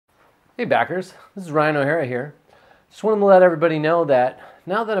Hey backers, this is Ryan O'Hara here. Just wanted to let everybody know that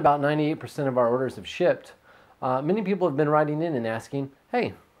now that about 98% of our orders have shipped, many people have been writing in and asking,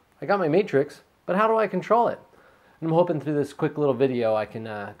 hey, I got my matrix, but how do I control it? And I'm hoping through this quick little video I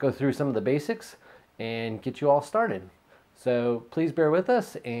can go through some of the basics and get you all started. So please bear with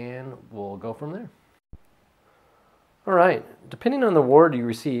us and we'll go from there. All right, depending on the ward you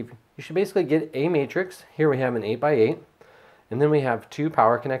receive, you should basically get a matrix. Here we have an 8x8, and then we have two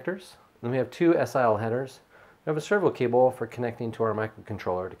power connectors. Then we have two SIL headers. We have a servo cable for connecting to our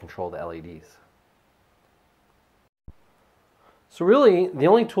microcontroller to control the LEDs. So really, the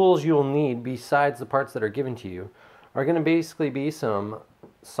only tools you will need besides the parts that are given to you are going to basically be some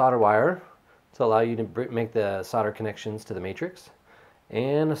solder wire to allow you to make the solder connections to the matrix,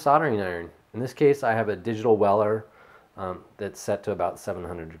 and a soldering iron. In this case, I have a digital Weller that's set to about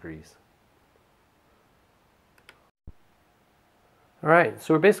 700 degrees. All right,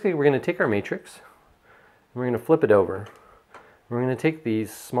 so we're going to take our matrix, and we're going to flip it over. We're going to take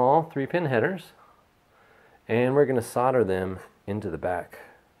these small 3-pin headers, and we're going to solder them into the back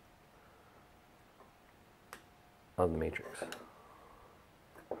of the matrix.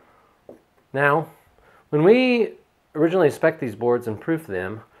 Now, when we originally spec'd these boards and proofed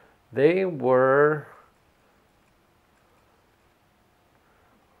them, they were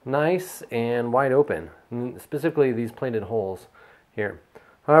nice and wide open, specifically these plated holes here.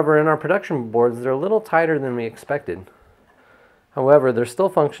 However, in our production boards, they're a little tighter than we expected. However, they're still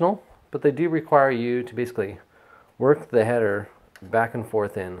functional, but they do require you to basically work the header back and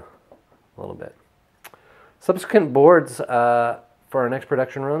forth in a little bit. Subsequent boards for our next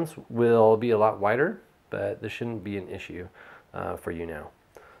production runs will be a lot wider, but this shouldn't be an issue for you now.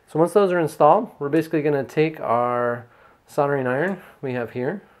 So once those are installed, we're basically going to take our soldering iron we have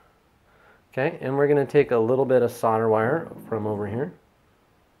here. Okay, and we're going to take a little bit of solder wire from over here.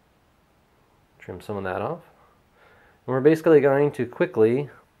 Trim some of that off. And we're basically going to quickly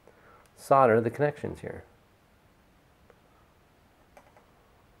solder the connections here.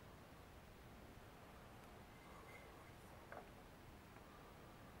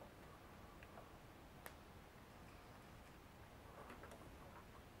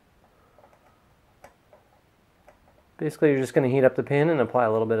 Basically, you're just going to heat up the pin and apply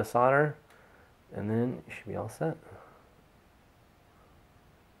a little bit of solder, and then you should be all set.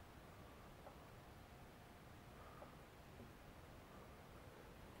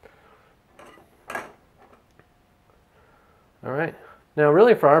 All right. Now,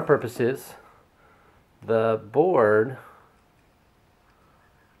 really for our purposes, the board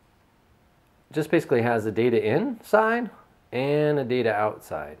just basically has a data in side and a data out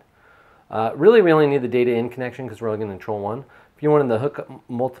side. Really, we only need the data in connection because we're only going to control one. If you wanted to hook up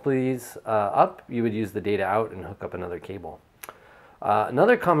multiples up, you would use the data out and hook up another cable.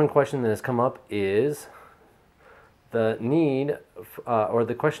 Another common question that has come up is the need or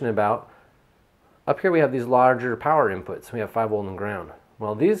the question about, up here we have these larger power inputs. We have 5-volt and ground.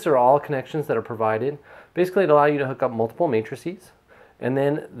 Well, these are all connections that are provided basically to allow you to hook up multiple matrices, and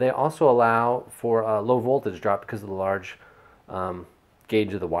then they also allow for a low voltage drop because of the large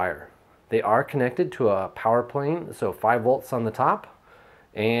gauge of the wire. They are connected to a power plane, so 5 volts on the top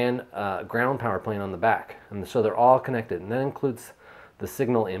and a ground power plane on the back. And so they're all connected, and that includes the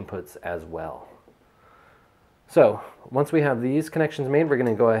signal inputs as well. So once we have these connections made, we're going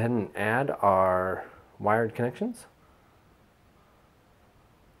to go ahead and add our wired connections.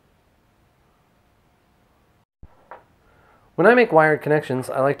 When I make wired connections,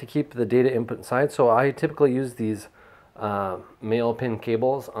 I like to keep the data input inside, so I typically use these male pin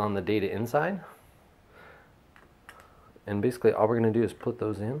cables on the data inside, and basically all we're going to do is put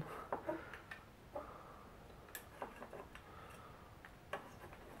those in.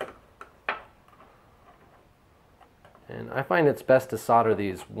 And I find it's best to solder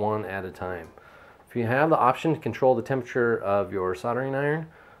these one at a time. If you have the option to control the temperature of your soldering iron,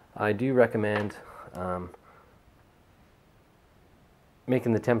 I do recommend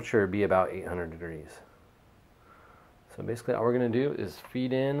making the temperature be about 800 degrees. So basically all we're going to do is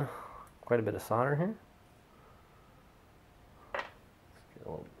feed in quite a bit of solder here.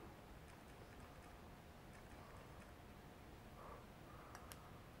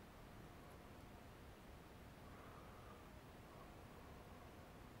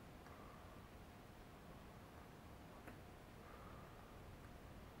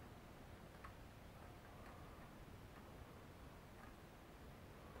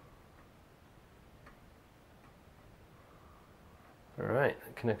 All right,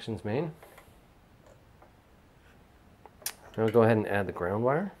 connection's made. Now we'll go ahead and add the ground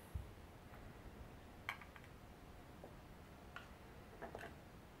wire.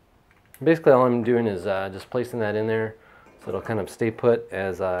 Basically all I'm doing is just placing that in there so it'll kind of stay put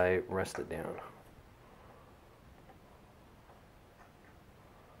as I rest it down.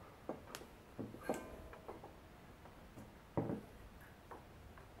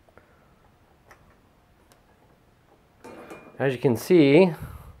 As you can see,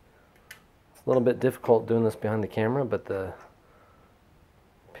 it's a little bit difficult doing this behind the camera, but the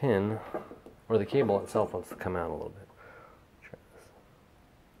pin or the cable itself wants to come out a little bit. Try this.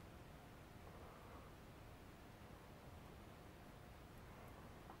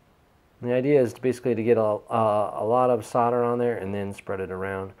 And the idea is basically to get a lot of solder on there and then spread it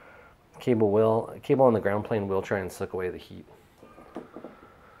around. Cable on the ground plane will try and suck away the heat.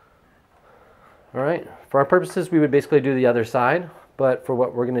 All right, for our purposes, we would basically do the other side, but for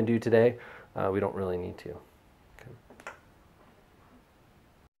what we're going to do today, we don't really need to. Okay.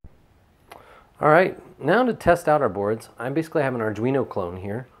 All right, now to test out our boards, I basically have an Arduino clone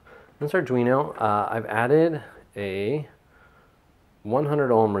here. This Arduino, I've added a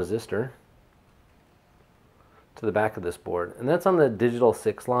 100 ohm resistor to the back of this board, and that's on the digital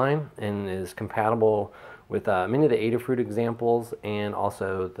 6 line and is compatible with many of the Adafruit examples and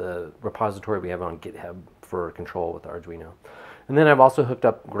also the repository we have on GitHub for control with Arduino. And then I've also hooked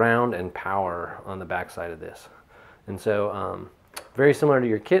up ground and power on the back side of this. And so very similar to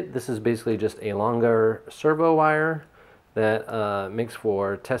your kit, this is basically just a longer servo wire that makes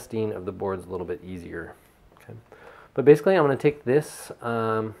for testing of the boards a little bit easier. Okay. But basically I'm going to take this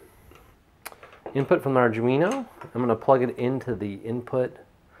input from the Arduino, I'm going to plug it into the input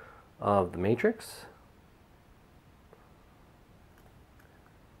of the matrix.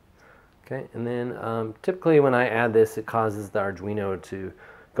 Okay, and then typically when I add this, it causes the Arduino to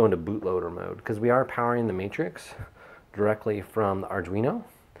go into bootloader mode because we are powering the matrix directly from the Arduino.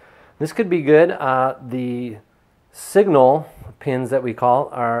 This could be good. The signal pins that we call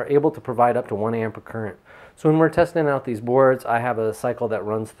are able to provide up to 1 amp of current. So when we're testing out these boards, I have a cycle that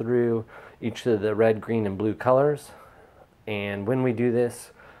runs through each of the red, green, and blue colors. And when we do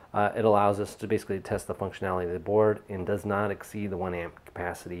this, it allows us to basically test the functionality of the board and does not exceed the 1 amp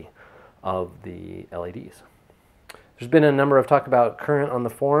capacity of the LEDs. There's been a number of talk about current on the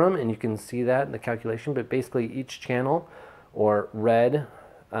forum, and you can see that in the calculation, but basically each channel, or red,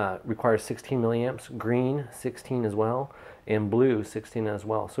 requires 16 milliamps, green 16 as well, and blue 16 as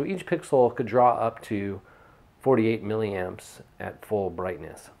well. So each pixel could draw up to 48 milliamps at full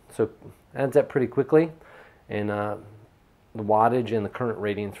brightness. So it adds up pretty quickly, and the wattage and the current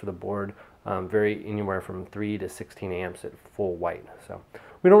ratings for the board vary anywhere from 3 to 16 amps at full white. So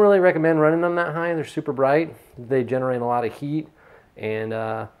we don't really recommend running them that high. They're super bright. They generate a lot of heat, and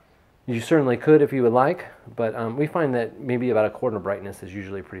you certainly could if you would like, but we find that maybe about a quarter brightness is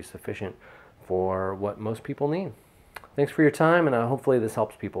usually pretty sufficient for what most people need. Thanks for your time, and hopefully this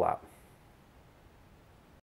helps people out.